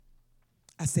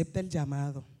Acepta el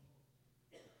llamado.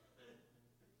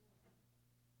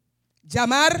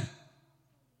 Llamar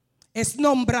es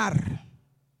nombrar.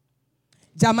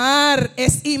 Llamar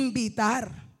es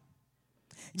invitar.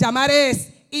 Llamar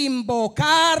es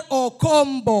invocar o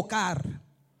convocar.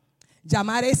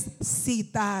 Llamar es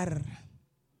citar.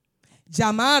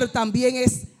 Llamar también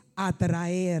es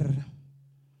atraer.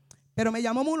 Pero me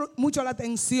llamó mucho la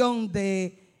atención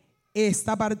de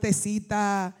esta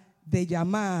partecita de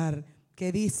llamar,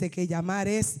 que dice que llamar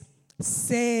es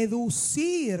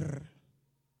seducir.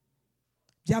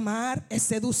 Llamar es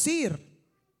seducir.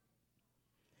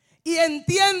 Y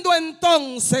entiendo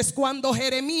entonces cuando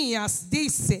Jeremías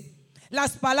dice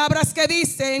las palabras que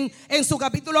dicen en su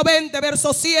capítulo 20,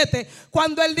 verso 7,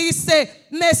 cuando él dice: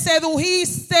 me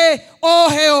sedujiste, oh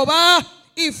Jehová,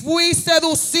 y fui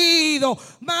seducido.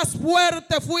 Más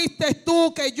fuerte fuiste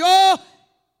tú que yo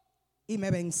y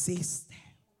me venciste.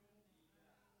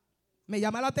 Me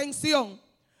llama la atención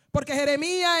porque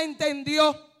Jeremías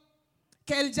entendió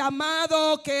que el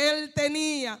llamado que él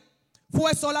tenía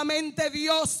fue solamente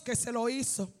Dios que se lo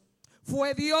hizo.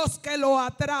 Fue Dios que lo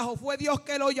atrajo, fue Dios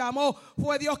que lo llamó,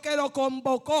 fue Dios que lo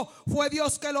convocó, fue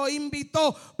Dios que lo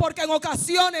invitó. Porque en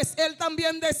ocasiones él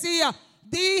también decía: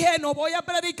 dije, no voy a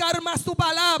predicar más tu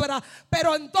palabra,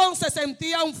 pero entonces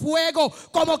sentía un fuego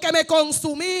como que me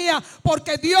consumía,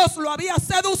 porque Dios lo había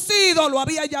seducido, lo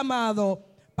había llamado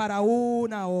para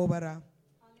una obra.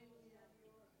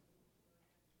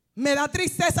 Me da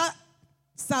tristeza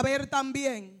saber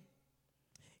también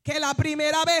que la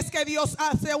primera vez que Dios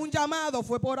hace un llamado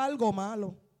fue por algo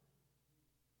malo.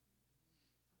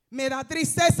 Me da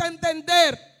tristeza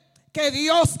entender que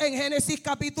Dios en Génesis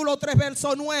capítulo 3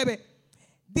 verso 9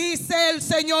 dice el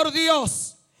Señor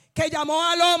Dios que llamó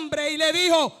al hombre y le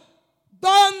dijo: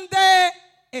 ¿dónde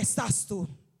estás tú?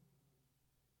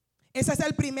 Ese es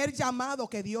el primer llamado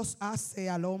que Dios hace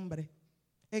al hombre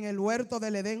en el huerto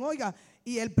del Edén. Oiga,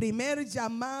 y el primer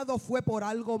llamado fue por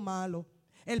algo malo.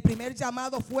 El primer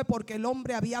llamado fue porque el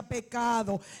hombre había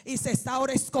pecado y se está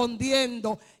ahora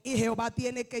escondiendo, y Jehová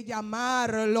tiene que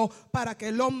llamarlo para que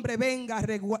el hombre venga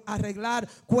a arreglar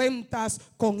cuentas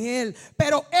con él.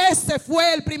 Pero ese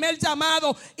fue el primer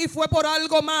llamado y fue por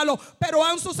algo malo. Pero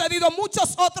han sucedido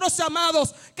muchos otros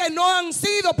llamados que no han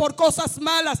sido por cosas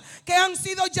malas, que han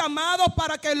sido llamados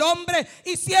para que el hombre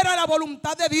hiciera la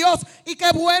voluntad de Dios. Y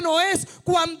qué bueno es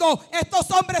cuando estos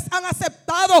hombres han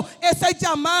aceptado ese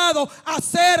llamado a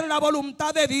hacer la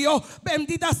voluntad de Dios.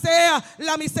 Bendita sea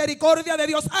la misericordia de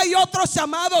Dios. Hay otros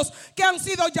llamados que han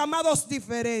sido llamados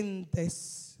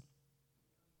diferentes.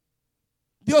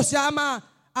 Dios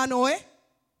llama a Noé,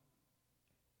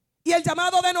 y el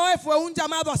llamado de Noé fue un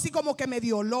llamado así como que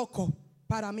medio loco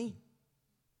para mí.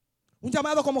 Un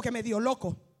llamado como que medio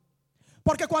loco.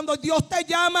 Porque cuando Dios te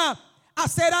llama a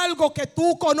hacer algo que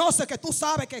tú conoces, que tú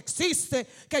sabes que existe,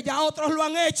 que ya otros lo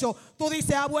han hecho, tú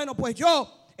dices: ah, bueno, pues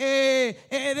yo de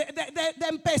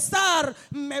empezar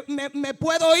me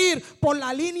puedo ir por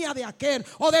la línea de aquel,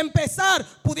 o de empezar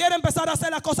pudiera empezar a hacer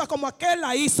las cosas como aquel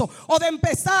la hizo, o de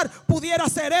empezar pudiera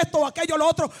hacer esto o aquello lo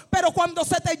otro. Pero cuando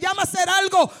se te llama a hacer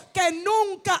algo que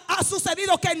nunca ha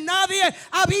sucedido, que nadie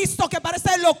ha visto, que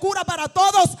parece locura para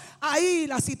todos, ahí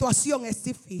la situación es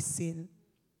difícil.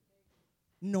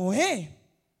 Noé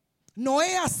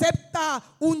acepta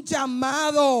un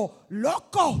llamado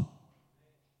loco,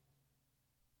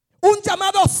 un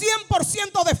llamado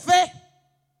 100% de fe.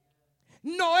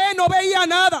 Noé no veía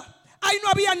nada. Ahí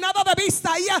no había nada de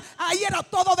vista, ahí era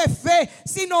todo de fe.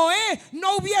 Si Noé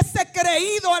no hubiese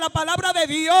creído a la palabra de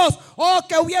Dios,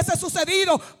 ¿qué hubiese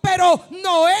sucedido? Pero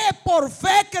Noé por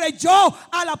fe creyó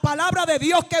a la palabra de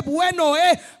Dios. Qué bueno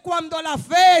es cuando la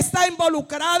fe está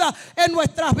involucrada en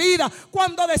nuestras vidas.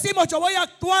 Cuando decimos: yo voy a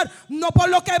actuar no por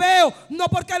lo que veo, no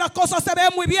porque las cosas se ven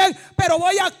muy bien, pero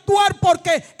voy a actuar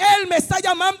porque Él me está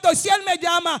llamando, y si Él me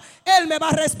llama, Él me va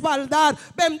a respaldar.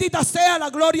 Bendita sea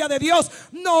la gloria de Dios.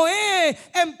 Noé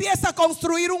empieza a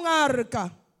construir un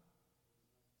arca.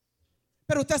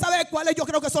 Pero usted sabe cuáles yo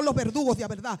creo que son los verdugos de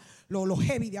verdad, los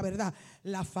heavy de verdad.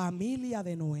 La familia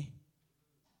de Noé.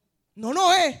 No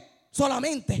Noé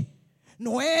solamente.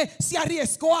 Noé se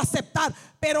arriesgó a aceptar,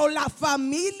 pero la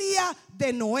familia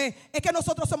de Noé. Es que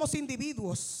nosotros somos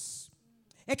individuos.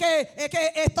 Es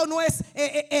que esto no es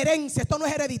herencia, esto no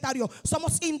es hereditario.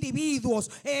 Somos individuos,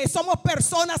 somos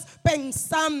personas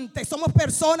pensantes, somos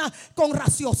personas con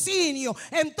raciocinio.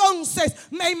 Entonces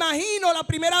me imagino la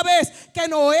primera vez que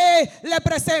Noé le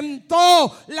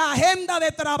presentó la agenda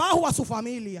de trabajo a su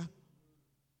familia.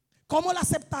 ¿Cómo la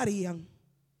aceptarían?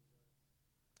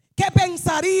 ¿Qué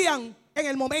pensarían en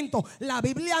el momento. La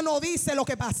Biblia no dice lo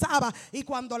que pasaba, y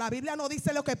cuando la Biblia no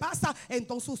dice lo que pasa,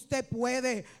 entonces usted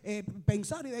puede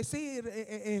pensar y decir,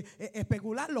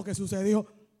 especular lo que sucedió.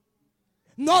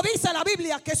 No dice la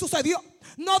Biblia qué sucedió.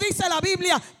 No dice la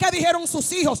Biblia qué dijeron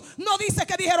sus hijos. No dice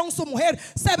qué dijeron su mujer.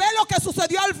 Se ve lo que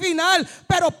sucedió al final,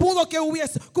 pero pudo que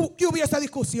hubiese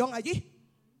discusión allí.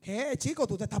 ¿Qué, chico?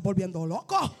 Tú te estás volviendo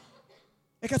loco.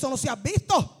 Es que eso no se ha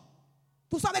visto.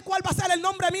 ¿Tú sabes cuál va a ser el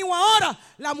nombre mío ahora?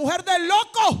 La mujer del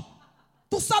loco.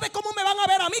 Tú sabes cómo me van a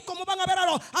ver a mí, cómo van a ver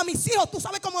a mis hijos. Tú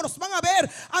sabes cómo nos van a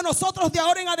ver a nosotros de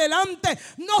ahora en adelante.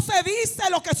 No se dice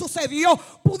lo que sucedió.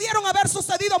 Pudieron haber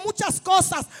sucedido muchas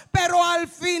cosas, pero al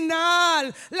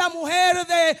final la mujer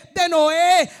de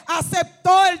Noé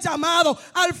aceptó el llamado.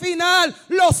 Al final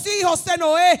los hijos de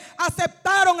Noé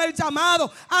aceptaron el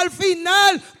llamado. Al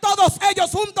final todos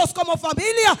ellos juntos como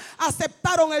familia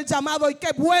aceptaron el llamado. Y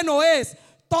qué bueno es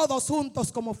todos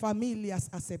juntos como familias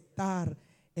aceptar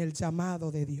el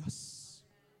llamado de Dios.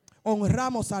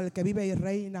 Honramos al que vive y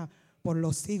reina por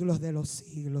los siglos de los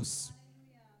siglos.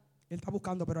 Él está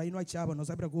buscando, pero ahí no hay chavo, no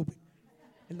se preocupe.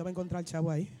 Él no va a encontrar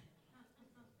chavo ahí.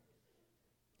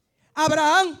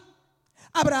 Abraham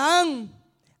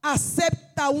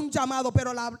acepta un llamado,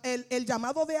 pero el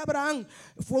llamado de Abraham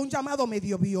fue un llamado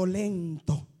medio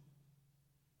violento.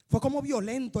 Fue como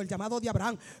violento el llamado de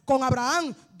Abraham. Con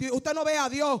Abraham, usted no ve a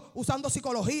Dios usando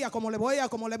psicología como le voy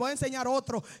a enseñar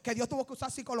otro, que Dios tuvo que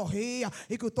usar psicología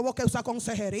y que tuvo que usar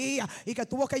consejería y que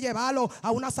tuvo que llevarlo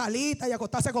a una salita y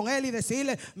acostarse con él y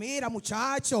decirle, mira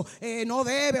muchacho, no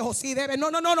debes o sí debes. No.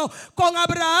 Con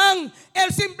Abraham,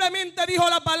 él simplemente dijo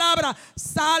la palabra,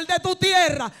 sal de tu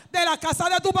tierra, de la casa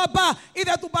de tu papá y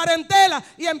de tu parentela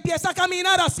y empieza a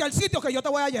caminar hacia el sitio que yo te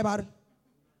voy a llevar.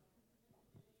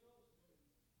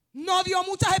 No dio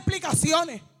muchas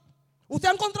explicaciones. Usted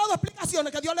ha encontrado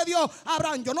explicaciones que Dios le dio a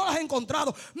Abraham. Yo no las he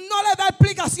encontrado. No le da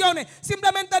explicaciones.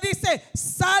 Simplemente dice,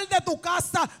 sal de tu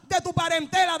casa, de tu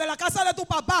parentela, de la casa de tu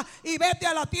papá y vete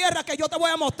a la tierra que yo te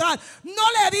voy a mostrar. No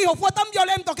le dijo, fue tan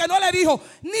violento que no le dijo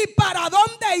ni para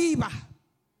dónde iba.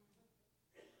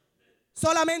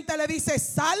 Solamente le dice,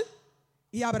 sal,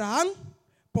 y Abraham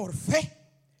por fe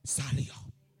salió.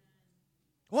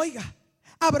 Oiga,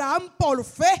 Abraham por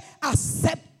fe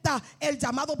acepta el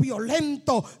llamado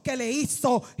violento que le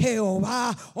hizo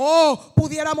Jehová.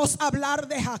 Pudiéramos hablar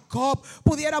de Jacob,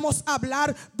 pudiéramos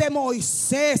hablar de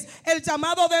Moisés. El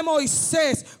llamado de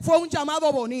Moisés fue un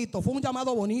llamado bonito. El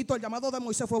llamado de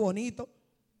Moisés fue bonito.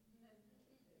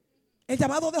 El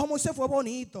llamado de Moisés fue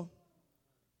bonito.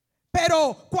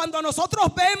 Pero cuando nosotros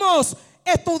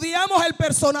estudiamos el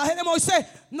personaje de Moisés,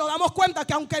 nos damos cuenta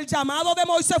que aunque el llamado de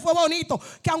Moisés fue bonito,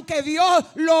 que aunque Dios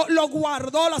lo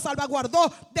guardó, lo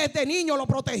salvaguardó desde niño, lo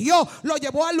protegió, lo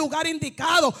llevó al lugar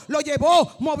indicado,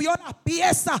 movió las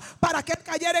piezas para que él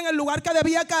cayera en el lugar que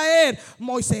debía caer.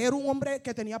 Moisés era un hombre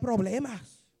que tenía problemas.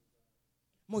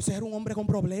 Moisés era un hombre con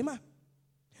problemas.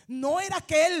 No era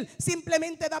que él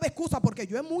simplemente daba excusa, porque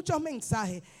yo en muchos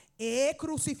mensajes he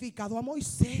crucificado a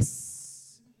Moisés.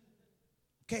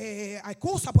 Que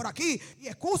excusa por aquí y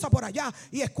excusa por allá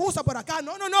y excusa por acá.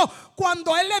 No.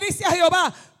 Cuando él le dice a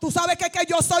Jehová, tú sabes que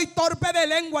yo soy torpe de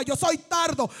lengua, yo soy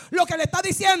tardo. Lo que le está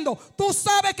diciendo, tú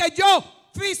sabes que yo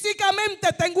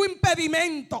físicamente tengo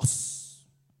impedimentos.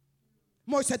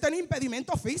 Moisés tenía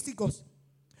impedimentos físicos.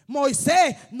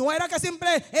 Moisés no era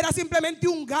era simplemente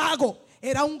un gago.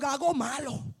 Era un gago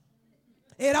malo.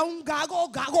 Era un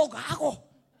gago.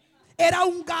 Era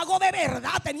un gago de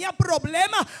verdad, tenía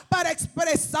problemas para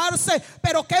expresarse.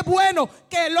 Pero qué bueno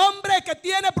que el hombre que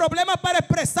tiene problemas para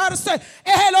expresarse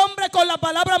es el hombre con la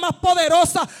palabra más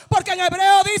poderosa. Porque en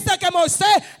hebreo dice que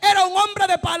Moisés era un hombre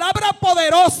de palabra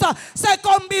poderosa. Se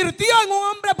convirtió en un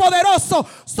hombre poderoso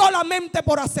solamente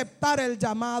por aceptar el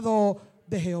llamado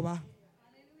de Jehová.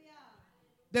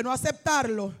 De no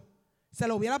aceptarlo, se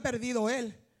lo hubiera perdido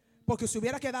él, porque se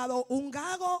hubiera quedado un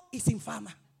gago y sin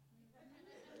fama.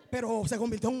 Pero se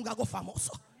convirtió en un gago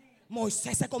famoso.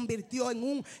 Moisés se convirtió en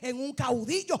un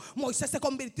caudillo. Moisés se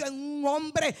convirtió en un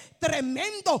hombre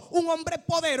tremendo, un hombre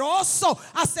poderoso.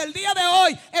 Hasta el día de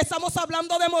hoy estamos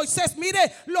hablando de Moisés.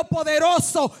 Mire lo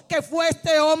poderoso que fue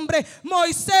este hombre.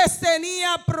 Moisés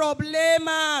tenía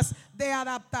problemas de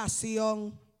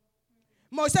adaptación.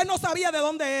 Moisés no sabía de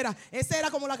dónde era. Esa era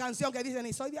como la canción que dice,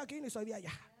 ni soy de aquí ni soy de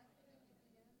allá.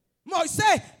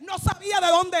 Moisés no sabía de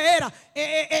dónde era.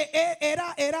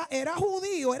 Era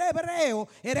judío, era hebreo.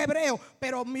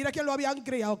 Pero mira quién lo habían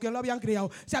criado.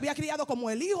 Se había criado como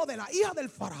el hijo de la hija del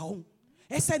faraón.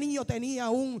 Ese niño tenía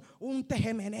un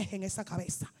tejemeneje en esa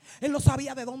cabeza. Él no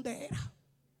sabía de dónde era.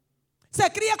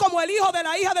 Se cría como el hijo de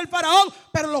la hija del faraón,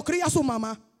 pero lo cría su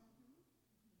mamá.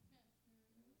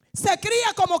 Se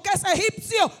cría como que es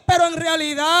egipcio, pero en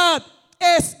realidad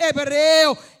es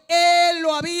hebreo. Él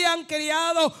lo habían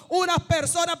criado unas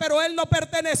personas, pero él no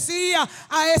pertenecía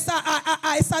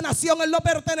a esa nación. Él no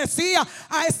pertenecía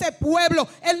a ese pueblo.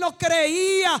 Él no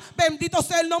creía, bendito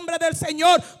sea el nombre del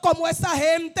Señor, como esa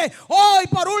gente. Hoy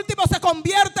por último se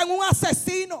convierte en un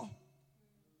asesino.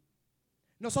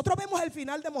 Nosotros vemos el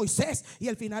final de Moisés, y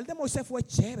el final de Moisés fue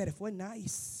chévere, fue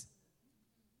nice.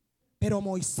 Pero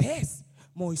Moisés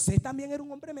también era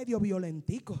un hombre medio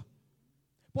violentico.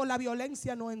 Por la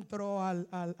violencia no entró a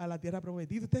la tierra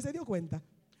prometida. ¿Usted se dio cuenta?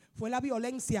 Fue la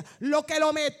violencia lo que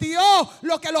lo metió,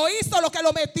 lo que lo hizo, lo que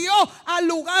lo metió al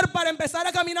lugar para empezar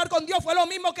a caminar con Dios. Fue lo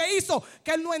mismo que hizo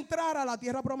que él no entrara a la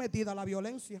tierra prometida, la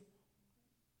violencia.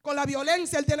 Con la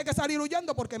violencia él tiene que salir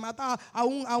huyendo porque mata a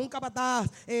un capataz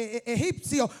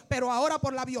egipcio. Pero ahora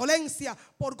por la violencia,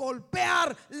 por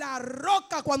golpear la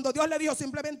roca, cuando Dios le dijo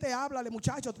simplemente háblale,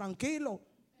 muchacho, tranquilo,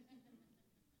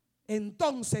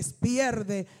 entonces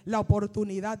pierde la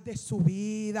oportunidad de su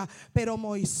vida. Pero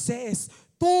Moisés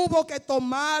tuvo que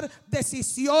tomar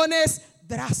decisiones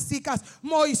drásticas.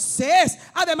 Moisés,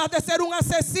 además de ser un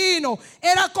asesino,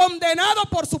 era condenado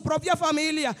por su propia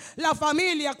familia. La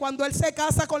familia, cuando él se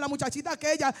casa con la muchachita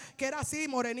aquella que era así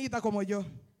morenita como yo,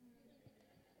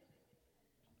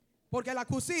 porque la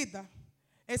cusita,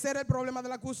 ese era el problema de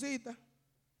la cusita,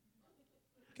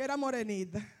 que era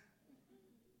morenita.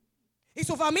 Y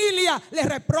su familia le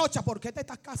reprocha: ¿por qué te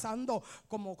estás casando?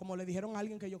 Como le dijeron a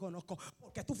alguien que yo conozco: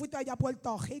 ¿por qué tú fuiste allá a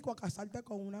Puerto Rico a casarte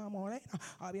con una morena,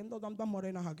 habiendo tantas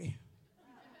morenas aquí?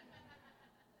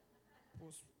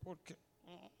 Pues porque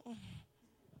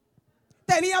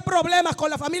tenía problemas con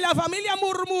la familia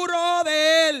murmuró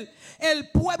de él,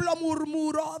 el pueblo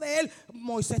murmuró de él.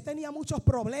 Moisés tenía muchos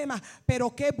problemas,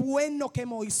 pero qué bueno que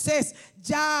Moisés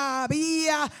ya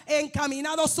había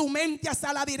encaminado su mente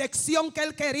hacia la dirección que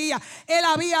él quería. Él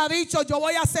había dicho: yo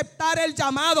voy a aceptar el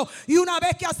llamado. Y una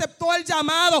vez que aceptó el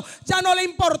llamado, ya no le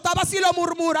importaba si lo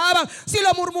murmuraban. Si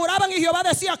lo murmuraban y Jehová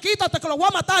decía: quítate que los voy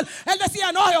a matar, él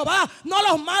decía: no, Jehová, no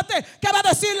los mates. ¿Qué va a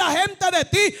decir la gente de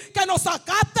ti? Que nos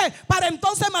sacaste para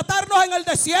entonces matarnos en el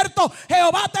desierto.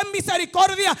 Jehová, ten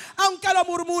misericordia. Aunque lo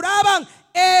murmuraban,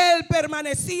 él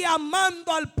permanecía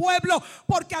amando al pueblo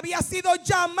porque había sido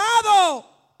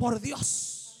llamado por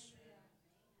Dios.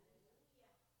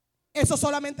 Eso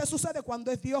solamente sucede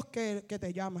cuando es Dios que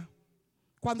te llama.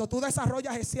 Cuando tú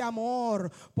desarrollas ese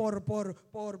amor por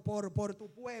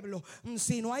tu pueblo.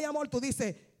 Si no hay amor, tú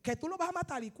dices que tú lo vas a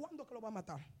matar. ¿Y cuándo que lo vas a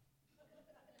matar?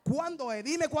 ¿Cuándo es?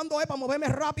 Dime cuándo es para moverme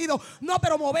rápido. No,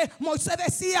 pero Moisés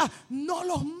decía: no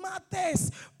los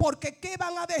mates, porque ¿qué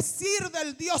van a decir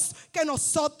del Dios que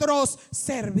nosotros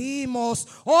servimos?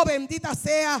 Oh, bendita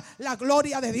sea la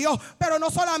gloria de Dios. Pero no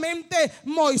solamente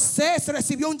Moisés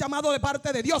recibió un llamado de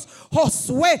parte de Dios,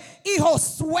 Josué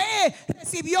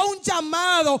recibió un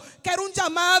llamado que era un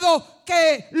llamado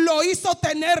que lo hizo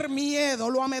tener miedo,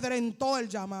 lo amedrentó el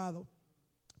llamado.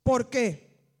 ¿Por qué?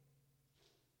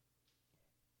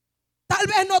 Tal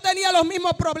vez no tenía los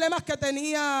mismos problemas que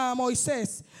tenía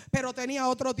Moisés, pero tenía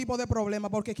otro tipo de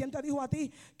problemas. Porque ¿quién te dijo a ti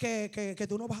que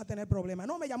tú no vas a tener problemas?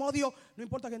 No, me llamó Dios. No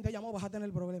importa quién te llamó, vas a tener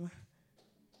problemas.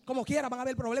 Como quiera van a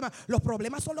haber problemas. Los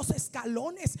problemas son los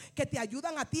escalones que te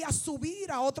ayudan a ti a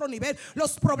subir a otro nivel.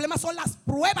 Los problemas son las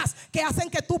pruebas que hacen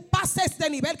que tú pases de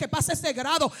nivel, que pases de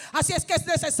grado. Así es que es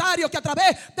necesario que a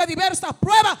través de diversas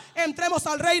pruebas entremos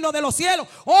al reino de los cielos.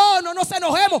 Oh, no nos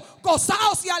enojemos,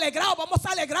 gozaos y alegraos. Vamos a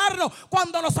alegrarnos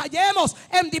cuando nos hallemos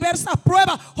en diversas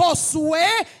pruebas. Josué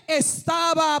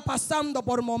estaba pasando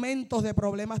por momentos de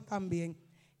problemas también.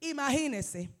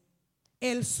 Imagínese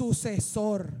el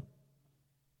sucesor.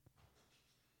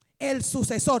 El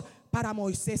sucesor. Para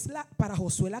Moisés, para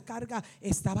Josué la carga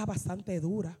estaba bastante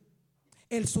dura.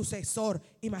 El sucesor,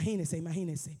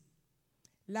 imagínese.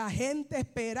 La gente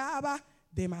esperaba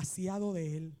demasiado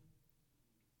de él.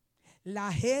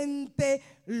 La gente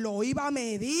lo iba a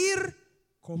medir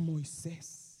con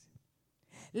Moisés.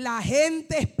 La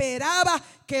gente esperaba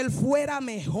que él fuera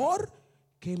mejor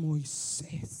que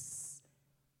Moisés.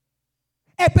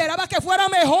 Esperaba que fuera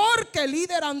mejor que el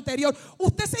líder anterior.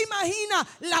 Usted se imagina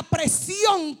la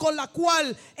presión con la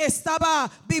cual estaba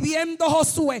viviendo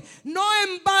Josué. No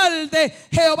en balde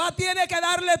Jehová tiene que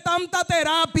darle tanta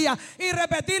terapia y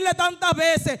repetirle tantas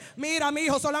veces: mira, mi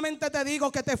hijo, solamente te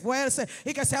digo que te esfuerces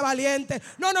y que sea valiente.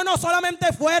 No, solamente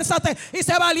esfuérzate y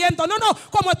sé valiente. No,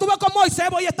 como estuve con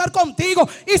Moisés, voy a estar contigo.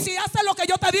 Y si haces lo que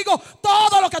yo te digo,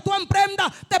 todo lo que tú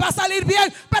emprendas te va a salir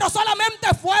bien. Pero solamente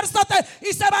esfuérzate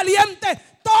y sé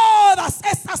valiente. Todas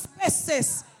esas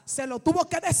veces se lo tuvo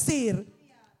que decir,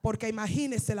 porque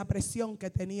imagínese la presión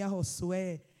que tenía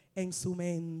Josué en su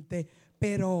mente.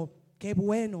 Pero qué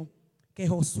bueno que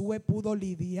Josué pudo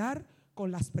lidiar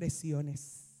con las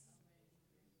presiones.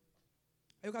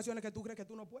 Hay ocasiones que tú crees que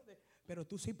tú no puedes, pero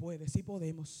tú sí puedes, sí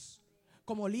podemos.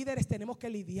 Como líderes tenemos que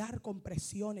lidiar con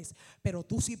presiones, pero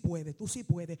tú sí puedes,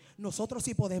 nosotros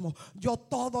sí podemos. Yo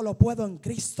todo lo puedo en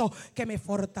Cristo que me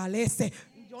fortalece.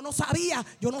 Yo no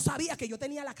sabía que yo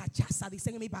tenía la cachaza,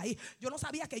 dicen en mi país. Yo no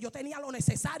sabía que yo tenía lo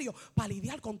necesario para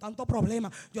lidiar con tanto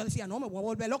problema. Yo decía, no me voy a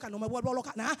volver loca, no me vuelvo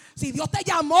loca, nada. Si Dios te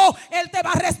llamó, Él te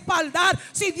va a respaldar.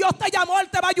 Si Dios te llamó, Él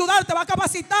te va a ayudar, te va a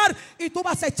capacitar y tú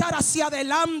vas a echar hacia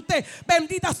adelante.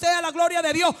 Bendita sea la gloria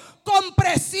de Dios. Con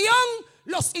presión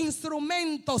los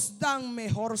instrumentos dan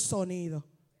mejor sonido.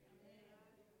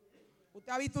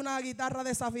 ¿Usted ha visto una guitarra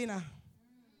desafinada?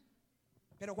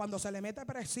 Pero cuando se le mete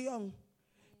presión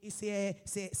y se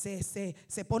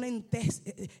ponen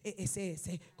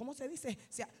 ¿cómo se dice?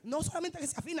 No solamente que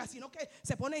se afina, sino que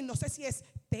se ponen, no sé si es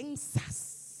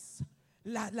tensas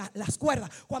las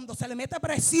cuerdas. Cuando se le mete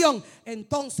presión,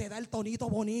 entonces da el tonito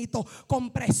bonito.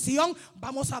 Con presión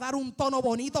vamos a dar un tono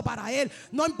bonito para Él.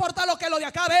 No importa lo que los de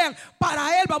acá vean,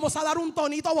 para Él vamos a dar un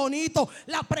tonito bonito.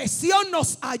 La presión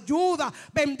nos ayuda.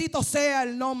 Bendito sea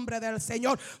el nombre del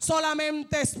Señor.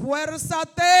 Solamente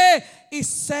esfuérzate y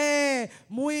sé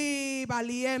muy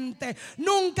valiente.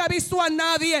 Nunca he visto a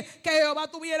nadie que Jehová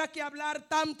tuviera que hablar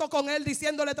tanto con él,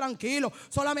 diciéndole tranquilo,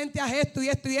 solamente haz esto y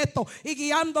esto y esto, y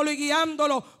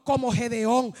guiándolo como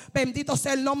Gedeón. Bendito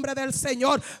sea el nombre del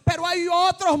Señor. Pero hay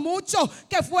otros muchos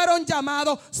que fueron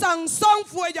llamados. Sansón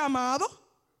fue llamado.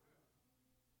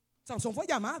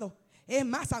 Es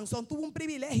más, Sansón tuvo un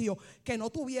privilegio que no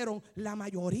tuvieron la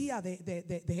mayoría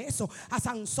de eso. A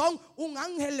Sansón un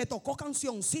ángel le tocó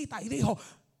cancioncita y dijo: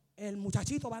 el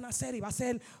muchachito va a nacer y va a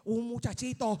ser un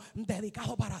muchachito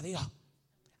dedicado para Dios.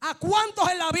 ¿A cuántos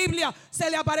en la Biblia se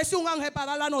le aparece un ángel para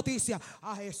dar la noticia?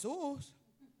 A Jesús,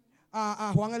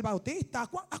 a Juan el Bautista.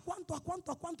 ¿A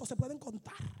cuántos se pueden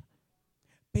contar?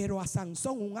 Pero a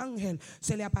Sansón un ángel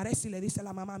se le aparece y le dice a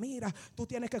la mamá: mira, tú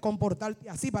tienes que comportarte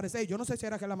así. Parece, yo no sé si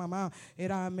era que la mamá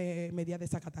era media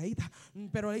desacatadita,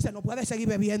 pero le dice: no puedes seguir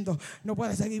bebiendo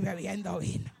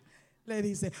vino. Le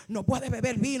dice: no puedes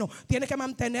beber vino, tienes que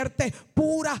mantenerte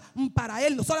pura para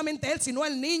él. No solamente él, sino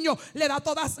el niño. Le da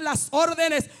todas las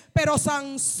órdenes. Pero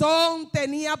Sansón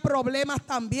tenía problemas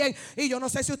también. Y yo no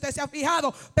sé si usted se ha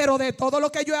fijado, pero de todo lo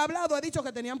que yo he hablado he dicho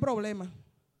que tenían problemas.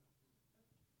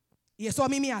 Y eso a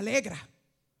mí me alegra.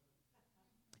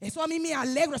 Eso a mí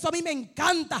me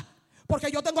encanta. Porque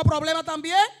yo tengo problemas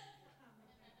también.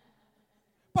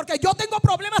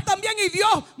 Y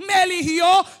Dios me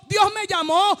eligió, Dios me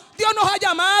llamó, Dios nos ha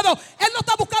llamado. Él no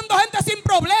está buscando gente sin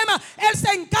problemas. Él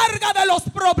se encarga de los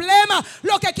problemas.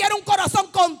 Lo que quiere un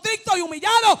corazón contrito y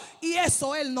humillado, y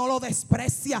eso Él no lo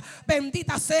desprecia.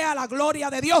 Bendita sea la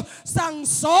gloria de Dios.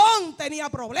 Sansón tenía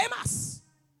problemas,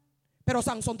 pero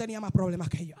Sansón tenía más problemas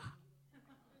que yo.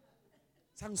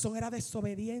 Sansón era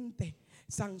desobediente.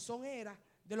 Sansón era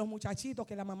de los muchachitos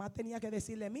que la mamá tenía que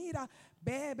decirle: mira,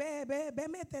 ve,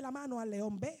 mete la mano al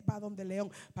león, ve para donde el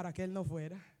león, para que él no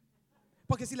fuera.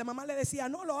 Porque si la mamá le decía: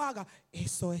 no lo haga,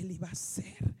 eso él iba a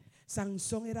hacer.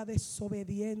 Sansón era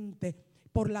desobediente.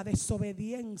 Por la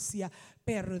desobediencia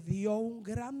perdió un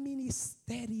gran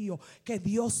ministerio que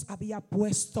Dios había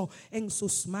puesto en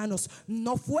sus manos.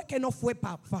 No fue que no fue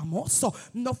famoso,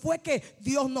 no fue que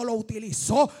Dios no lo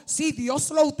utilizó. Sí, Dios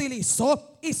lo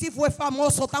utilizó y sí fue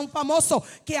famoso, tan famoso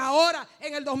que ahora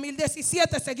en el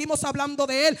 2017 seguimos hablando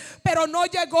de él. Pero no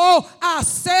llegó a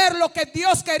hacer lo que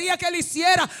Dios quería que él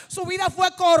hiciera. Su vida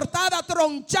fue cortada,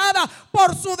 tronchada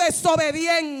por su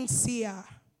desobediencia.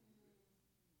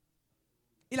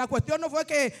 Y la cuestión no es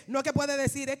que puede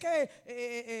decir, es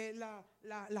que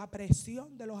la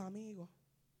presión de los amigos,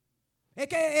 es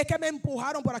que me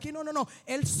empujaron por aquí. No.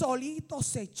 Él solito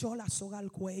se echó la soga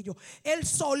al cuello. Él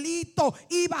solito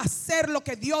iba a hacer lo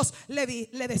que Dios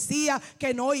le decía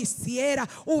que no hiciera.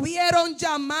 Hubieron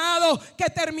llamados que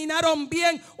terminaron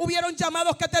bien, hubieron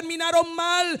llamados que terminaron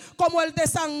mal, como el de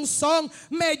Sansón.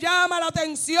 Me llama la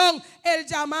atención el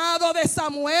llamado de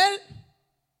Samuel.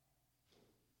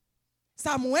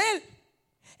 Samuel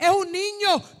es un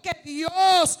niño que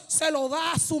Dios se lo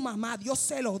da a su mamá. Dios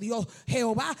se lo dio.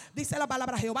 Jehová, dice la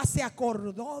palabra, Jehová se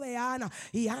acordó de Ana.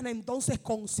 Y Ana entonces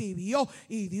concibió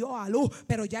y dio a luz.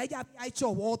 Pero ya ella había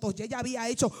hecho votos, ya ella había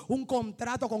hecho un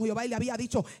contrato con Jehová y le había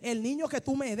dicho: el niño que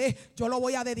tú me des, yo lo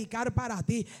voy a dedicar para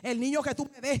ti. El niño que tú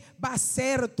me des va a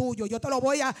ser tuyo. Yo te lo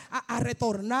voy a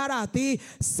retornar a ti.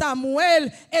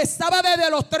 Samuel estaba desde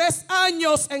los 3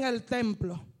 años en el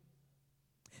templo,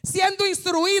 siendo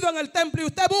instruido en el templo. Y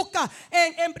usted busca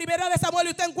en Primera de Samuel y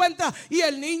usted encuentra: y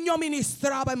el niño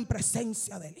ministraba en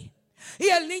presencia de él. Y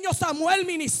el niño Samuel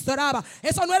ministraba.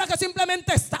 Eso no era que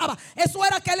simplemente estaba, eso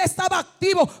era que él estaba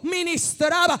activo,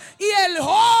 ministraba. Y el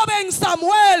joven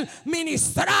Samuel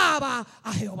ministraba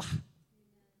a Jehová.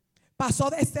 Pasó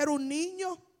de ser un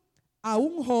niño a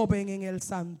un joven en el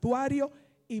santuario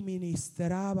y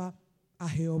ministraba a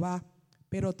Jehová.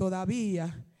 Pero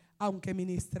todavía, aunque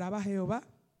ministraba a Jehová,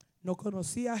 no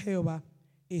conocía a Jehová.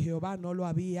 Y Jehová no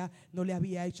le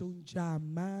había hecho un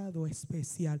llamado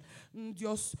especial.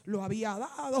 Dios lo había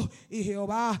dado y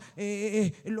Jehová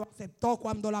lo aceptó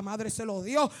cuando la madre se lo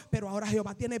dio. Pero ahora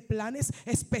Jehová tiene planes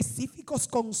específicos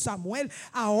con Samuel.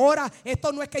 Ahora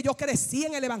esto no es que yo crecí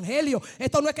en el evangelio.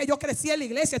 Esto no es que yo crecí en la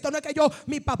iglesia. Esto no es que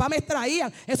mi papá me extraía.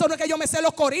 Eso no es que yo me sé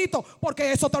los coritos,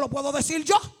 porque eso te lo puedo decir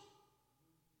yo.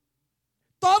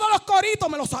 Todos los coritos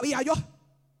me los sabía yo.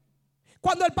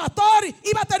 Cuando el pastor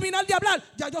iba a terminar de hablar,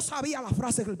 ya yo sabía la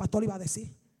frase que el pastor iba a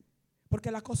decir.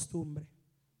 Porque la costumbre.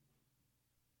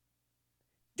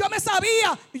 Yo me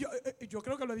sabía, y yo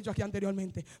creo que lo he dicho aquí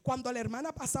anteriormente, cuando la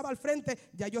hermana pasaba al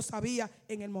frente, ya yo sabía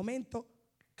en el momento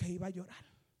que iba a llorar.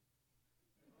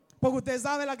 Porque usted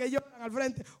sabe la que lloran al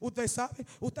frente. Usted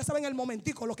sabe en el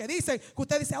momentico lo que dicen, que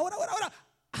usted dice ahora.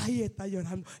 Ahí está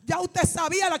llorando. Ya usted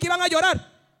sabía la que iban a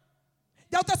llorar.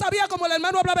 Ya usted sabía cómo el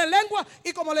hermano hablaba en lengua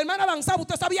y cómo la hermana avanzaba.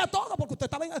 Usted sabía todo porque usted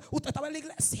estaba en la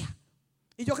iglesia.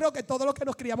 Y yo creo que todos los que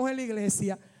nos criamos en la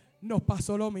iglesia nos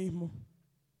pasó lo mismo.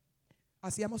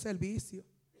 Hacíamos servicio.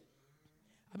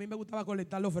 A mí me gustaba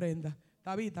colectar la ofrenda.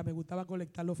 Tabita, me gustaba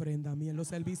colectar la ofrenda a mí en los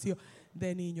servicios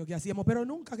de niños que hacíamos, pero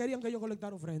nunca querían que yo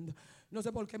colectara ofrenda. No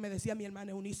sé por qué me decía mi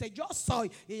hermana Eunice, yo soy,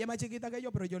 y ella es más chiquita que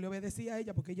yo, pero yo le obedecía a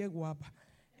ella porque ella es guapa,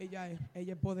 ella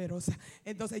es poderosa.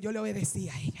 Entonces yo le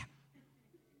obedecía a ella.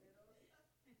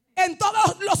 En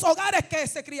todos los hogares que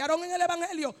se criaron en el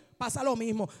evangelio pasa lo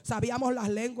mismo. Sabíamos las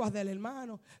lenguas del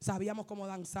hermano, sabíamos cómo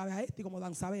danzaba este y cómo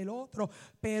danzaba el otro,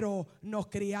 pero nos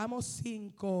criamos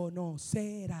sin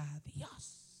conocer a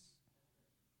Dios.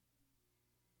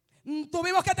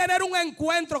 Tuvimos que tener un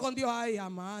encuentro con Dios. Ay,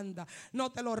 Amanda,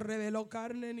 no te lo reveló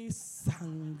carne ni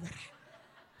sangre.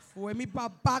 Fue mi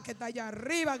papá que está allá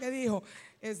arriba que dijo,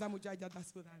 esa muchacha está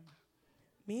sudando.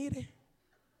 Mire,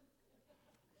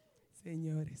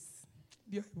 señores,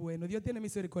 Dios es bueno, Dios tiene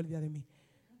misericordia de mí.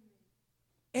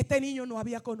 Este niño no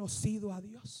había conocido a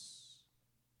Dios.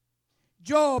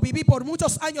 Yo viví por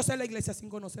muchos años en la iglesia sin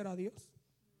conocer a Dios.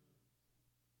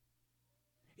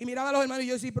 Y miraba a los hermanos y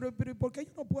yo decía, pero ¿por qué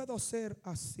yo no puedo ser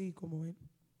así como él?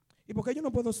 ¿Y por qué yo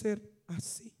no puedo ser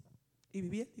así? Y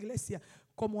viví en la iglesia.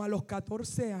 Como a los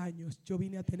 14 años yo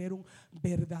vine a tener un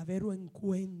verdadero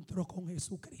encuentro con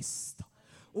Jesucristo.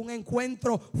 Un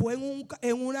encuentro, fue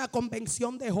en una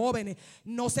convención de jóvenes.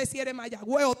 No sé si era en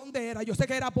Mayagüez o dónde era. Yo sé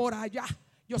que era por allá.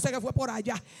 Yo sé que fue por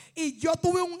allá. Y yo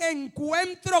tuve un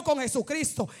encuentro con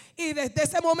Jesucristo. Y desde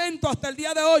ese momento hasta el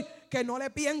día de hoy, que no le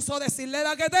pienso decirle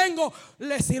la que tengo,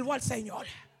 le sirvo al Señor.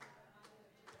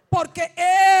 Porque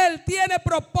Él tiene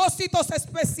propósitos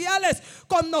especiales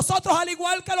con nosotros, al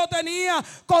igual que lo tenía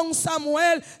con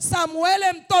Samuel. Samuel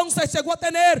entonces llegó a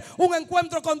tener un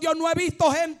encuentro con Dios. No he visto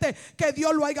gente que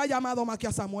Dios lo haya llamado más que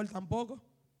a Samuel tampoco.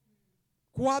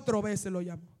 4 veces lo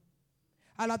llamó.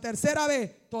 A la tercera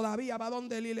vez todavía va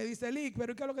donde Eli y le dice, Eli,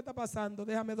 pero ¿qué es lo que está pasando?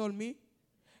 Déjame dormir.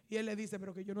 Y él le dice,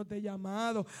 pero que yo no te he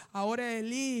llamado. Ahora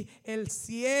Elí, el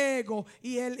ciego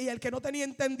y el que no tenía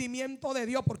entendimiento de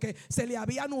Dios, porque se le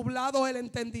había nublado el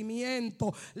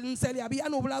entendimiento, se le había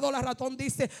nublado la razón.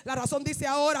 Dice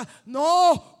ahora,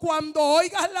 no, cuando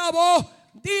oigas la voz,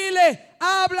 dile,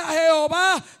 habla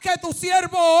Jehová, que tu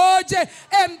siervo oye.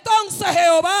 Entonces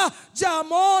Jehová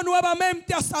llamó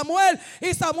nuevamente a Samuel,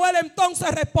 y Samuel entonces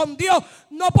respondió,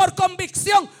 no por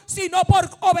convicción, sino por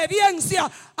obediencia,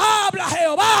 habla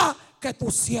Jehová, que tu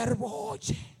siervo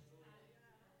oye.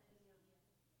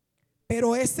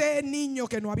 Pero ese niño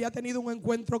que no había tenido un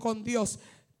encuentro con Dios,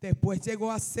 después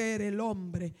llegó a ser el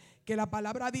hombre que la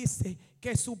palabra dice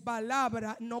que su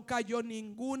palabra no cayó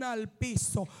ninguna al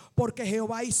piso, porque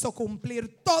Jehová hizo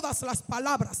cumplir todas las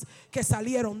palabras que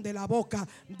salieron de la boca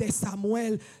de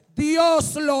Samuel.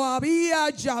 Dios lo había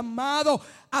llamado.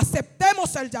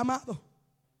 Aceptemos el llamado.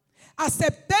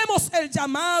 Aceptemos el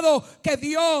llamado que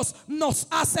Dios nos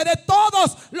hace, de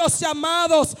todos los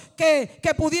llamados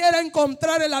que pudiera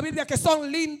encontrar en la Biblia, que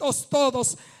son lindos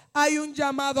todos. Hay un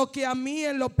llamado que a mí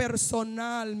en lo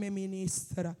personal me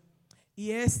ministra,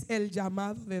 y es el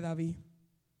llamado de David.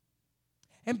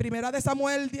 En 1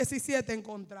 Samuel 17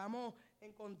 encontramos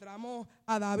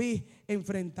a David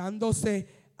enfrentándose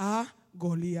a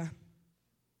Goliat.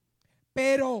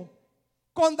 Pero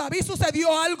con David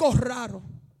sucedió algo raro.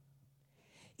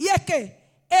 Y es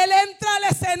que él entra al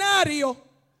escenario,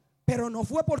 pero no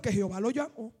fue porque Jehová lo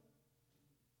llamó.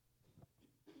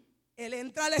 él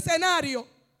entra al escenario,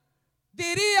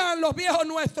 dirían los viejos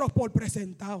nuestros por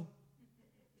presentado.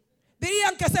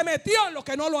 Dirían que se metió en lo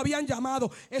que no lo habían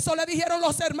llamado. Eso le dijeron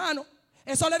los hermanos.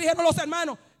 Eso le dijeron los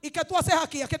hermanos. ¿Y qué tú haces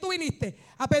aquí? ¿A qué tú viniste?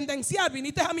 A pendenciar,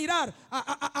 viniste a mirar,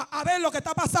 a ver lo que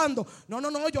está pasando.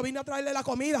 No, yo vine a traerle la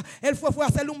comida. Él fue a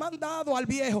hacerle un mandado al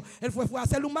viejo. Él fue a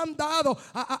hacerle un mandado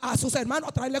a sus hermanos,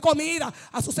 a traerle comida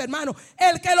a sus hermanos.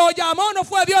 El que lo llamó no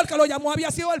fue Dios, el que lo llamó había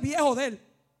sido el viejo de él.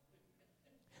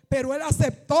 Pero él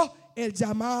aceptó el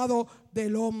llamado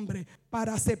del hombre.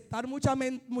 Para aceptar muchas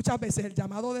veces el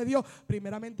llamado de Dios,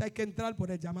 primeramente hay que entrar por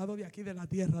el llamado de aquí de la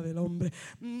tierra del hombre.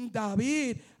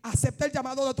 David, acepta el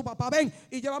llamado de tu papá. Ven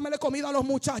y llévamele comida a los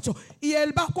muchachos. Y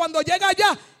él va, cuando llega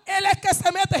allá, él es que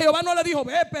se mete. Jehová no le dijo,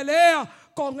 ve,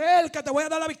 pelea con él que te voy a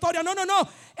dar la victoria. No.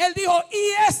 Él dijo,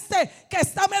 y este que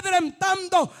está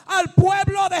amedrentando al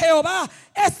pueblo de Jehová,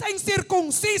 ese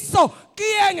incircunciso,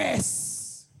 ¿quién es?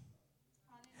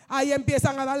 Ahí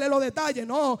empiezan a darle los detalles.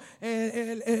 No,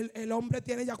 el hombre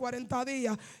tiene ya 40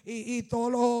 días y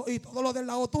todos los del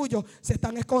lado tuyo se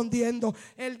están escondiendo.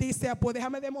 Él dice, pues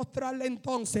déjame demostrarle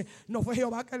entonces. No fue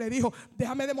Jehová que le dijo,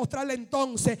 déjame demostrarle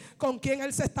entonces con quién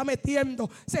él se está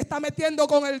metiendo. Se está metiendo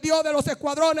con el Dios de los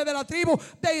escuadrones de la tribu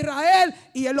de Israel,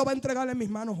 y él lo va a entregar en mis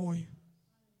manos hoy.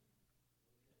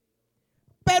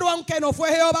 Pero aunque no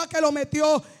fue Jehová que lo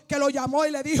metió, que lo llamó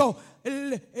y le dijo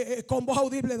con voz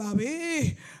audible,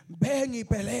 David, ven y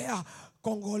pelea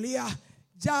con Goliat,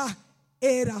 ya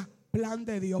era plan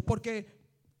de Dios, porque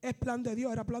es plan de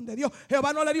Dios, era plan de Dios.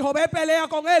 Jehová no le dijo, ve, pelea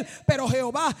con él, pero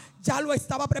Jehová ya lo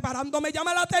estaba preparando. Me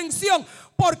llama la atención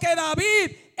porque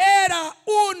David era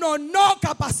uno no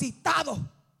capacitado.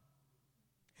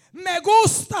 Me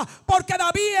gusta porque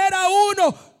David era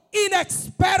uno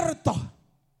inexperto.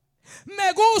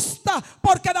 Me gusta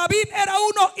porque David era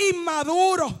uno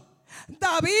inmaduro.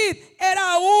 David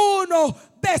era uno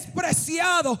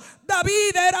despreciado.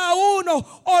 David era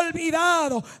uno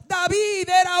olvidado. David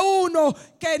era uno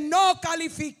que no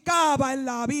calificaba en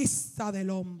la vista del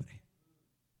hombre.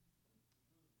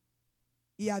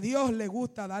 Y a Dios le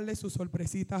gusta darle sus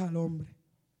sorpresitas al hombre.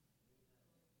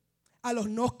 A los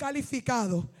no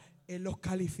calificados, Él los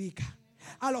califica.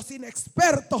 A los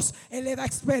inexpertos Él le da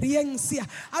experiencia.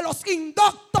 A los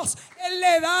indoctos Él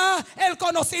le da el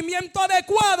conocimiento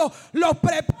adecuado. Los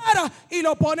prepara y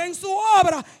lo pone en su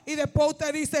obra. Y después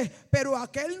usted dice, pero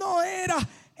aquel no era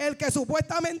el que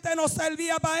supuestamente no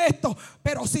servía para esto,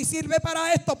 pero sí sirve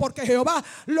para esto, porque Jehová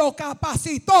lo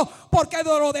capacitó. Porque de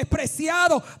lo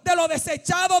despreciado, de lo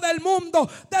desechado del mundo,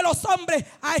 de los hombres,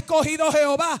 ha escogido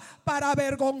Jehová para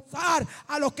avergonzar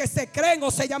a los que se creen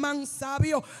o se llaman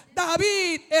sabios.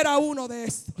 David era uno de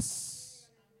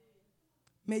estos.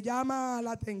 Me llama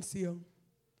la atención.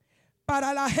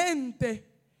 Para la gente,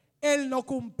 él no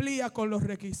cumplía con los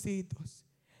requisitos.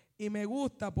 Y me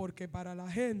gusta porque para la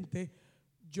gente,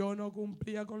 yo no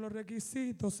cumplía con los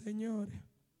requisitos, señores.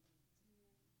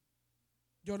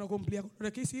 Yo no cumplía con los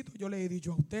requisitos. Yo le he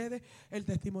dicho a ustedes el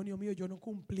testimonio mío. Yo no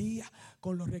cumplía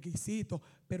con los requisitos.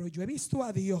 Pero yo he visto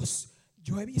a Dios.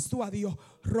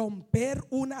 Romper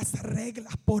unas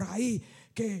reglas por ahí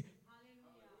que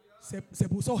se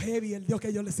puso heavy el Dios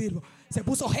que yo le sirvo. Se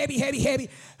puso heavy.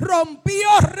 Rompió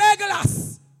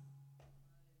reglas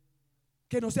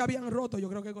que no se habían roto, yo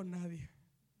creo que con nadie.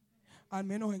 Al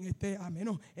menos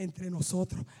entre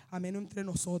nosotros, entre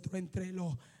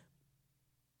los.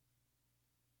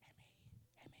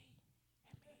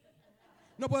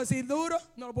 No puedo decir duro,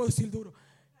 no lo puedo decir duro.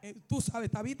 Tú sabes,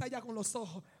 Tabita ya con los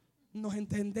ojos, nos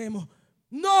entendemos.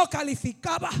 No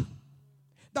calificaba.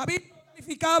 David no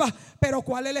calificaba, pero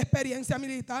 ¿cuál es la experiencia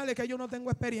militar? Es que yo no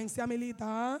tengo experiencia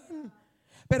militar.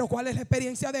 Pero ¿cuál es la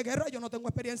experiencia de guerra? Yo no tengo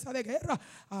experiencia de guerra.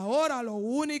 Ahora lo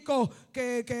único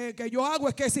que yo hago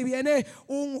es que si viene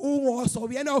un oso,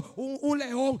 viene un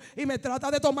león y me trata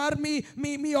de tomar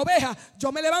mi oveja,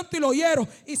 yo me levanto y lo hiero.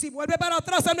 Y si vuelve para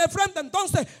atrás en el frente,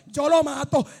 entonces yo lo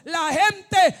mato. La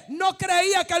gente no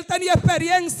creía que él tenía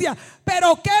experiencia.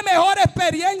 Pero qué mejor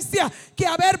experiencia que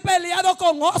haber peleado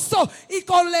con osos y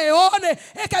con leones.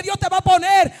 Es que Dios te va a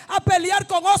poner a pelear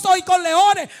con osos y con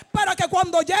leones para que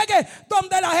cuando llegue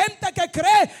donde la gente que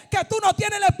cree que tú no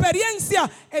tienes la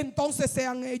experiencia, entonces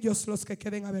sean ellos los que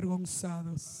queden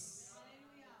avergonzados.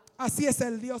 Así es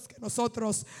el Dios que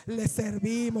nosotros le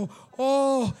servimos.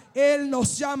 Oh, Él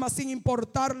nos llama sin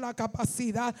importar la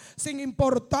capacidad, sin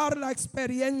importar la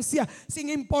experiencia, sin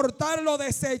importar lo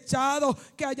desechado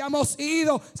que hayamos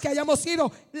ido.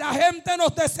 La gente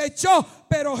nos desechó,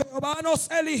 pero Jehová nos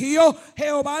eligió,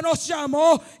 Jehová nos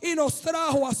llamó y nos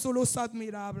trajo a su luz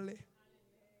admirable.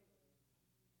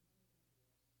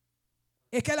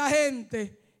 Es que la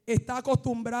gente está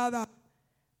acostumbrada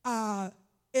a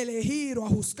elegir o a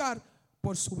juzgar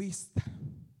por su vista,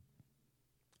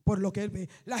 por lo que él ve.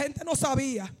 La gente no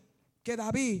sabía que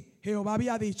David, Jehová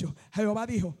había dicho, Jehová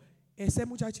dijo, ese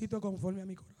muchachito conforme a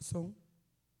mi corazón,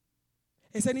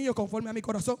 ese niño conforme a mi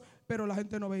corazón. Pero la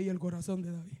gente no veía el corazón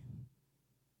de David.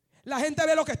 La gente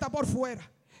ve lo que está por fuera,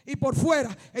 y por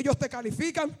fuera ellos te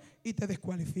califican y te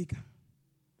descualifican.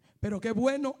 Pero qué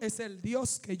bueno es el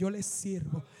Dios que yo les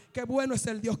sirvo. Qué bueno es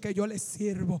el Dios que yo les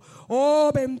sirvo.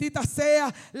 Oh, bendita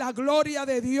sea la gloria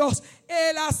de Dios.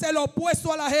 Él hace lo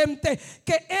opuesto a la gente,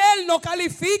 que Él no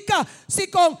califica. Si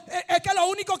con, es que lo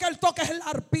único que Él toca es la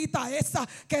arpita esa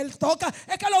que Él toca.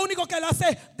 Es que lo único que Él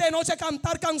hace de noche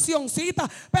cantar cancioncita.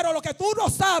 Pero lo que tú no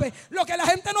sabes, lo que la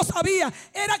gente no sabía,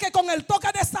 era que con el toque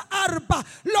de esa arpa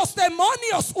los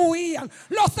demonios huían.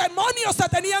 Los demonios se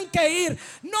tenían que ir.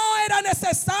 No era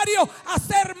necesario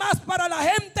hacer más para la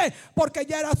gente, porque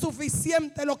ya era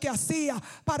suficiente lo que hacía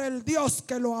para el Dios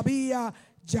que lo había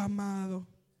llamado.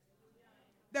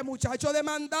 De muchacho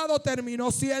demandado terminó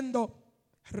siendo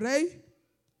rey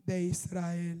de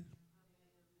Israel.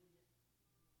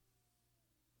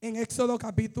 En Éxodo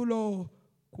capítulo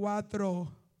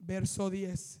 4 verso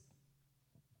 10,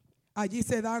 allí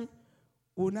se dan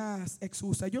unas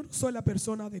excusas. Yo no soy la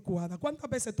persona adecuada. ¿Cuántas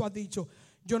veces tú has dicho,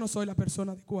 yo no soy la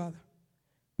persona adecuada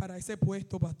para ese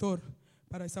puesto, pastor,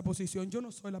 para esa posición? Yo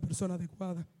no soy la persona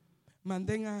adecuada.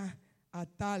 Manden a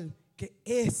tal que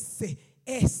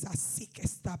esa sí que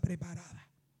está preparada.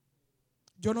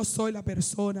 Yo no soy la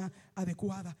persona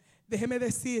adecuada. Déjeme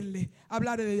decirle,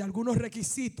 hablarle de algunos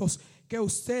requisitos que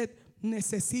usted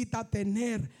necesita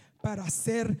tener para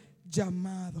ser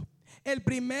llamado. El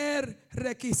primer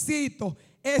requisito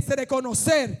es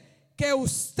reconocer que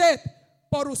usted,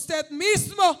 por usted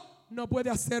mismo, no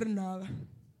puede hacer nada.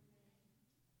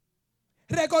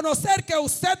 Reconocer que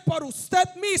usted por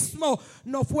usted mismo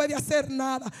no puede hacer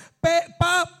nada.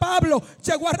 Pablo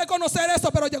llegó a reconocer eso,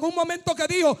 pero llegó un momento que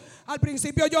dijo, al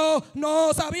principio yo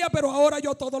no sabía, pero ahora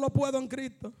yo todo lo puedo en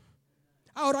Cristo.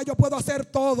 Ahora yo puedo hacer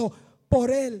todo por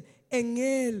Él, en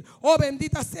Él. Oh,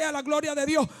 bendita sea la gloria de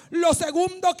Dios. Lo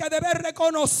segundo que debes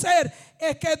reconocer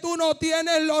es que tú no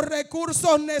tienes los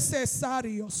recursos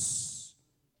necesarios,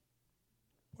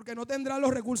 porque no tendrás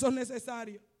los recursos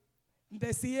necesarios.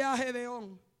 Decía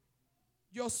Gedeón,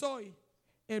 yo soy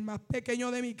el más pequeño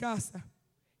de mi casa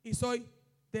y soy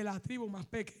de la tribu más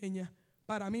pequeña.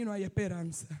 Para mí no hay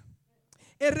esperanza.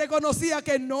 Él reconocía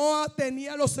que no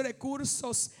tenía los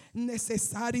recursos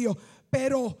necesarios,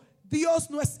 pero Dios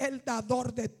no es el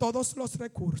dador de todos los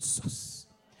recursos.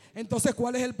 Entonces,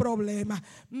 ¿cuál es el problema?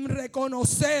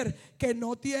 Reconocer que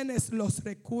no tienes los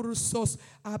recursos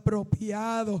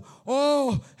apropiados.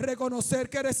 Oh, reconocer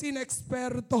que eres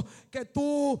inexperto, que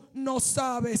tú no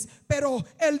sabes. Pero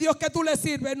el Dios que tú le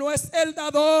sirves no es el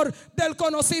dador del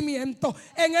conocimiento.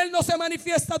 En Él no se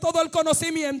manifiesta todo el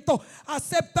conocimiento.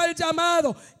 Acepta el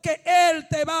llamado, que Él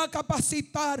te va a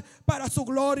capacitar para su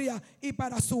gloria y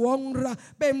para su honra.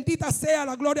 Bendita sea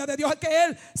la gloria de Dios, que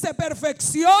Él se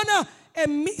perfecciona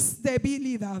en mis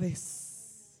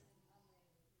debilidades.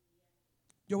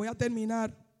 Yo voy a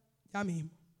terminar ya mismo.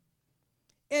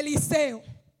 Eliseo,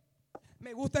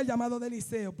 me gusta el llamado de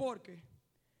Eliseo, porque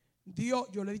Dios,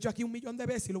 yo le he dicho aquí 1.000.000 de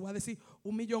veces y lo voy a decir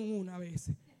 1.000.001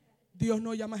 veces. Dios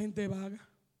no llama gente vaga.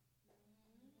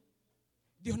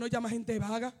 Dios no llama gente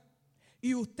vaga.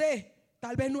 Y usted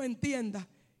tal vez no entienda,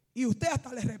 y usted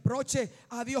hasta le reproche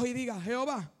a Dios y diga,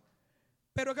 Jehová,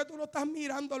 pero es que tú no estás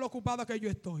mirando lo ocupada que yo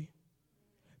estoy.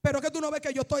 Pero que tú no ves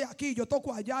que yo estoy aquí, yo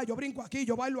toco allá, yo brinco aquí,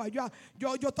 yo bailo allá,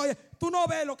 yo estoy. Tú no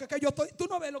ves lo que yo estoy, tú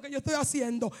no ves lo que yo estoy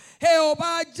haciendo.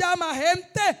 Jehová llama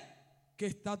gente que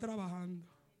está trabajando.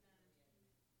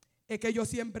 Es que yo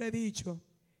siempre he dicho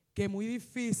que es muy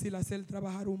difícil hacer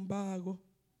trabajar un vago.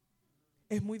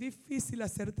 Es muy difícil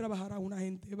hacer trabajar a una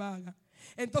gente vaga.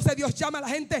 Entonces Dios llama a la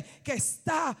gente que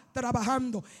está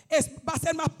trabajando. Va a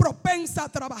ser más propensa a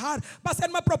trabajar, va a ser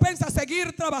más propensa a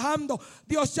seguir trabajando.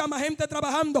 Dios llama a gente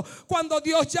trabajando. Cuando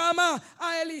Dios llama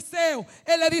a Eliseo,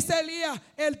 Él le dice a Elías,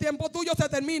 el tiempo tuyo se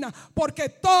termina, porque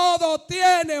todo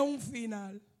tiene un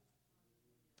final.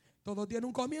 Todo tiene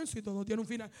un comienzo y todo tiene un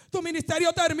final. Tu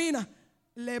ministerio termina.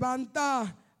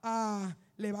 Levanta a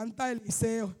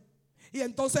Eliseo. Y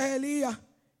entonces Elías,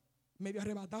 medio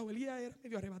arrebatado. Elías era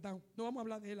medio arrebatado. No vamos a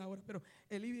hablar de él ahora, pero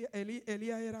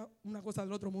Elías era una cosa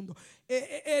del otro mundo.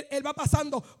 Él va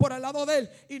pasando por al lado de él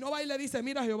y no va y le dice,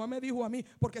 mira, Jehová me dijo a mí,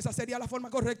 porque esa sería la forma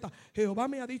correcta. Jehová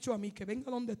me ha dicho a mí que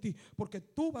venga donde ti, porque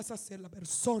tú vas a ser la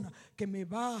persona que me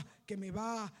va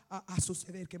a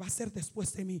suceder, que va a ser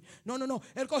después de mí. No.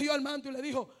 Él cogió el manto y le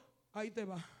dijo, ahí te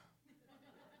va.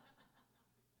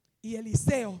 Y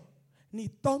Eliseo ni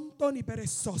tonto ni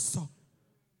perezoso,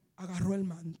 agarró el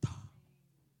manto.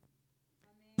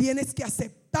 Tienes que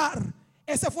aceptar.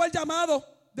 Ese fue el llamado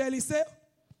de Eliseo.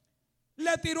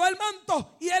 Le tiró el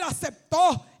manto y él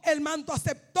aceptó el manto,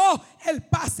 aceptó el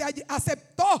pase,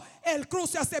 aceptó el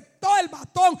cruce, aceptó el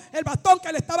batón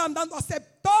que le estaban dando,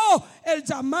 aceptó el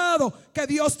llamado que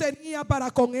Dios tenía para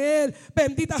con él.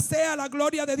 Bendita sea la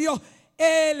gloria de Dios.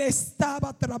 Él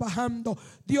estaba trabajando.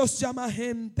 Dios llama a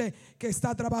gente que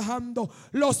está trabajando.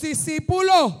 Los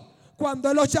discípulos, cuando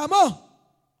él los llamó,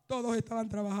 todos estaban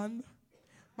trabajando.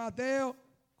 Mateo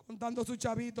contando su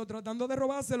chavito, tratando de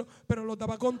robárselo, pero lo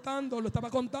estaba contando.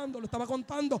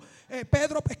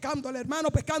 Pedro pescando, el hermano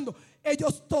pescando.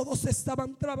 Ellos todos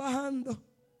estaban trabajando.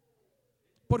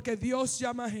 Porque Dios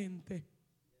llama a gente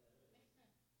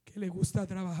que le gusta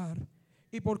trabajar.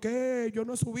 ¿Y por qué yo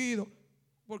no he subido?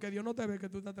 Porque Dios no te ve que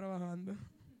tú estás trabajando.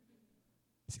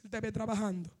 Si Él te ve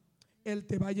trabajando, Él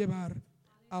te va a llevar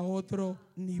a otro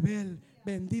nivel.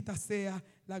 Bendita sea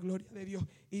la gloria de Dios.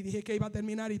 Y dije que iba a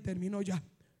terminar y termino ya.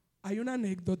 Hay una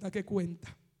anécdota que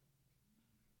cuenta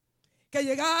que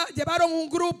llevaron un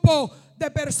grupo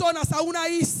de personas a una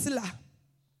isla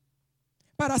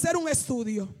para hacer un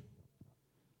estudio,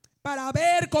 para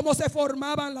ver cómo se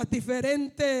formaban los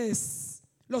diferentes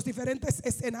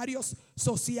escenarios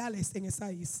sociales en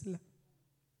esa isla.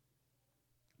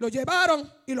 Lo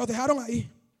llevaron y lo dejaron ahí.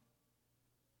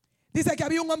 Dice que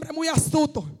había un hombre muy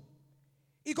astuto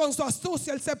y con su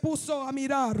astucia él se puso a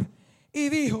mirar y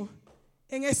dijo: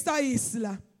 en esta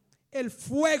isla el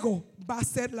fuego va a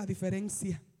ser la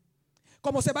diferencia.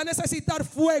 Como se va a necesitar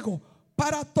fuego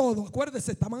para todo,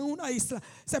 acuérdense, estamos en una isla,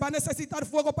 se va a necesitar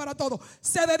fuego para todo.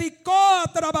 Se dedicó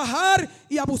a trabajar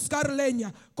y a buscar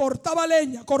leña. Cortaba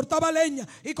leña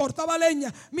y cortaba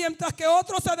leña. Mientras que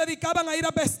otros se dedicaban a ir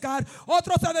a pescar,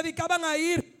 otros se dedicaban a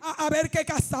ir a ver qué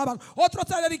cazaban, otros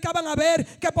se dedicaban a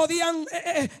ver qué podían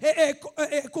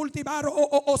cultivar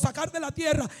o sacar de la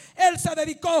tierra. Él se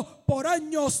dedicó por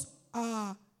años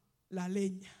a la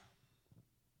leña.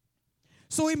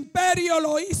 Su imperio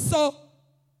lo hizo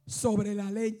sobre la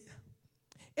leña.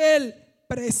 Él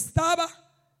prestaba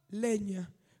leña.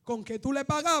 Con que tú le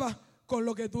pagabas, con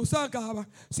lo que tú sacabas.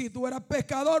 Si tú eras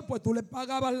pescador, pues tú le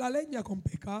pagabas la leña con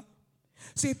pescado.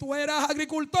 Si tú eras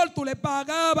agricultor, tú le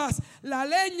pagabas la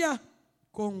leña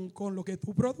con lo que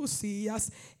tú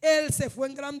producías. Él se fue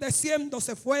engrandeciendo,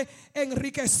 se fue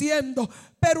enriqueciendo.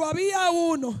 Pero había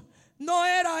uno. No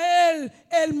era él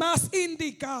el más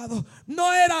indicado.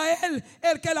 No era él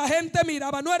el que la gente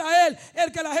miraba. No era él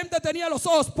el que la gente tenía los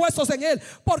ojos puestos en él.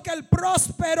 Porque el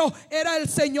próspero era el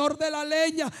señor de la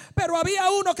leña. Pero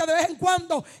había uno que de vez en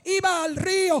cuando iba al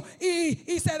río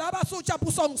y se daba su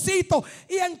chapuzoncito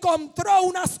y encontró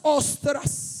unas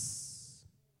ostras.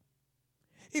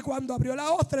 Y cuando abrió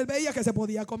la ostra, él veía que se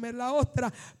podía comer la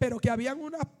ostra, pero que habían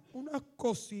unas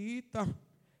cositas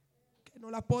que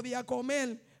no las podía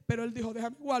comer. Pero él dijo: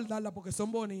 déjame guardarlas porque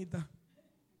son bonitas.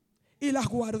 Y las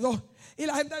guardó. Y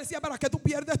la gente decía: ¿para qué tú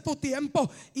pierdes tu tiempo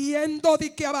yendo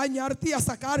a bañarte y a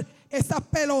sacar esas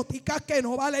pelotitas que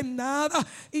no valen nada?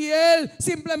 Y él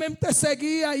simplemente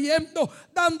seguía yendo,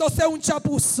 dándose un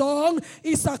chapuzón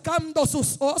y sacando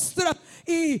sus ostras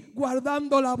y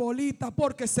guardando la bolita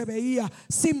porque se veía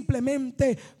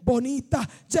simplemente bonita.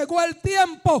 Llegó el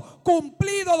tiempo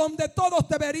cumplido donde todos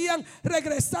deberían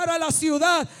regresar a la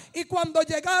ciudad. Y cuando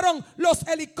llegaron los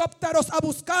helicópteros a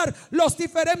buscar los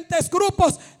diferentes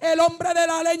grupos, el hombre de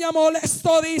la leña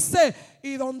molesto dice: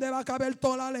 ¿y dónde va a caber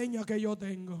toda la leña que yo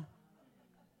tengo?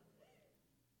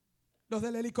 Los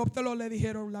del helicóptero le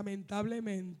dijeron: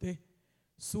 lamentablemente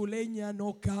su leña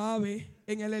no cabe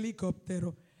en el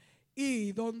helicóptero,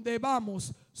 y donde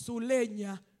vamos su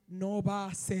leña no va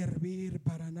a servir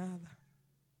para nada.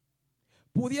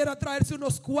 Pudiera traerse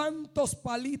unos cuantos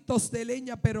palitos de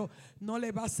leña, pero no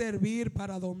le va a servir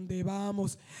para donde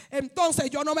vamos. Entonces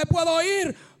yo no me puedo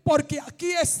ir, porque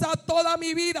aquí está toda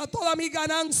mi vida, toda mi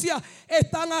ganancia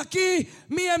están aquí.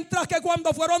 Mientras que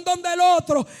cuando fueron donde el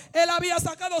otro, él había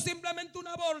sacado simplemente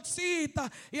una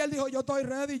bolsita y él dijo: yo estoy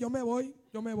ready, yo me voy.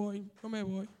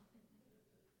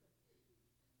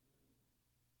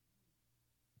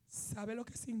 ¿Sabe lo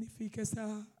que significa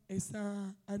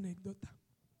esa anécdota?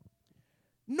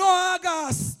 No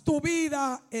hagas tu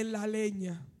vida en la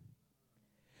leña,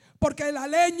 porque la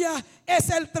leña es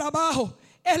el trabajo,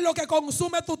 es lo que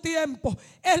consume tu tiempo,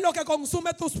 es lo que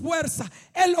consume tus fuerzas,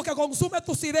 es lo que consume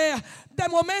tus ideas. De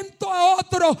momento a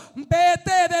otro,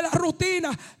 vete de la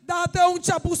rutina, date un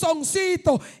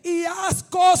chapuzoncito y haz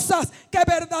cosas que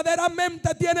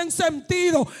verdaderamente tienen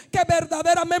sentido, que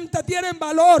verdaderamente tienen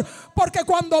valor. Porque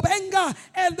cuando venga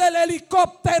el del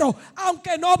helicóptero,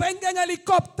 aunque no venga en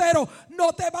helicóptero,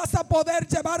 no te vas a poder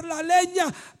llevar la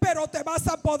leña, pero te vas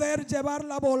a poder llevar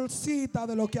la bolsita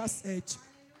de lo que has hecho.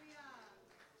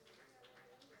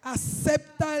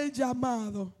 Acepta el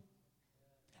llamado.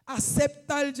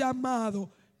 Acepta el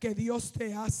llamado que Dios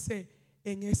te hace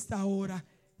en esta hora.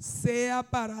 Sea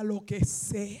para lo que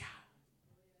sea.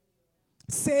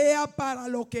 Sea para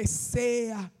lo que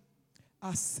sea.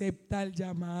 Acepta el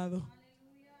llamado.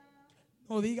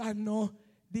 No digas no,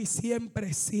 di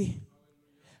siempre sí.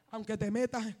 Aunque te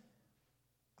metas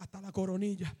hasta la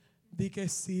coronilla, di que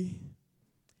sí.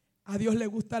 A Dios le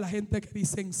gusta la gente que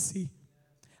dicen sí.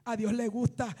 A Dios le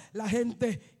gusta la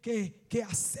gente que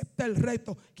acepta el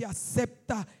reto, que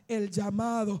acepta el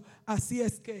llamado. Así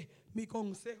es que mi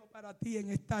consejo para ti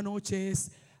en esta noche es: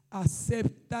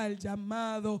 acepta el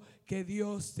llamado que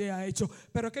Dios te ha hecho.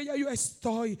 Pero que ya yo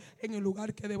estoy en el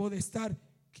lugar que debo de estar.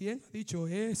 ¿Quién ha dicho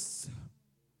eso?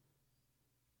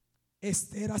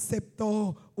 Esther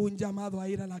aceptó un llamado a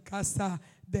ir a la casa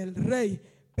del rey,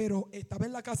 pero estaba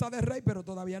en la casa del rey, pero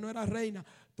todavía no era reina.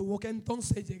 Tuvo que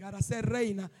entonces llegar a ser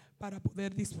reina para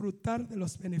poder disfrutar de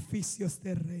los beneficios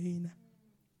de reina.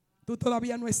 Tú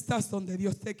todavía no estás donde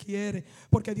Dios te quiere,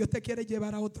 porque Dios te quiere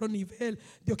llevar a otro nivel.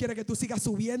 Dios quiere que tú sigas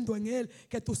subiendo en Él,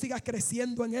 que tú sigas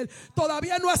creciendo en Él.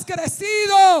 Todavía no has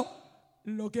crecido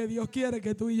lo que Dios quiere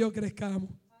que tú y yo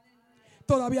crezcamos.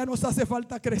 Todavía nos hace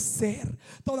falta crecer.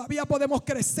 Todavía podemos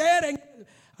crecer en Él.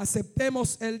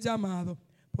 Aceptemos el llamado,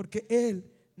 porque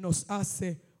Él nos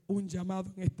hace un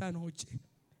llamado en esta noche.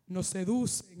 Nos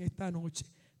seduce en esta noche.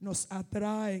 Nos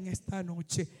atrae en esta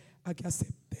noche a que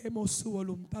aceptemos su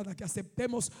voluntad, a que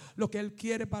aceptemos lo que Él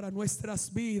quiere para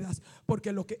nuestras vidas.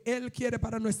 Porque lo que Él quiere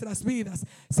para nuestras vidas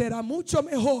será mucho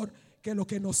mejor que lo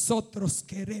que nosotros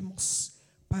queremos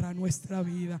para nuestra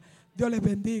vida. Dios les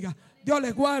bendiga, Dios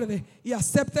les guarde y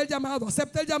acepte el llamado,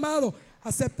 acepte el llamado,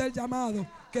 acepte el llamado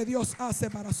que Dios hace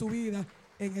para su vida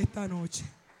en esta noche.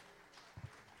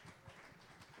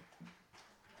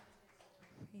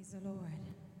 Praise the Lord.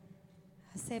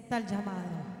 Acepta el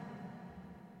llamado.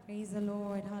 Praise the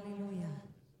Lord, aleluya.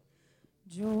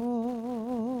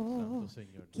 Yo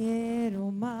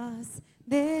quiero más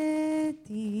de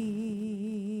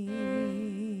ti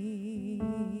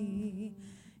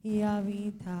y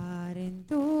habitar en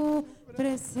tu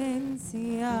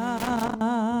presencia.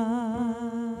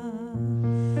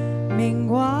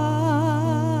 Menguar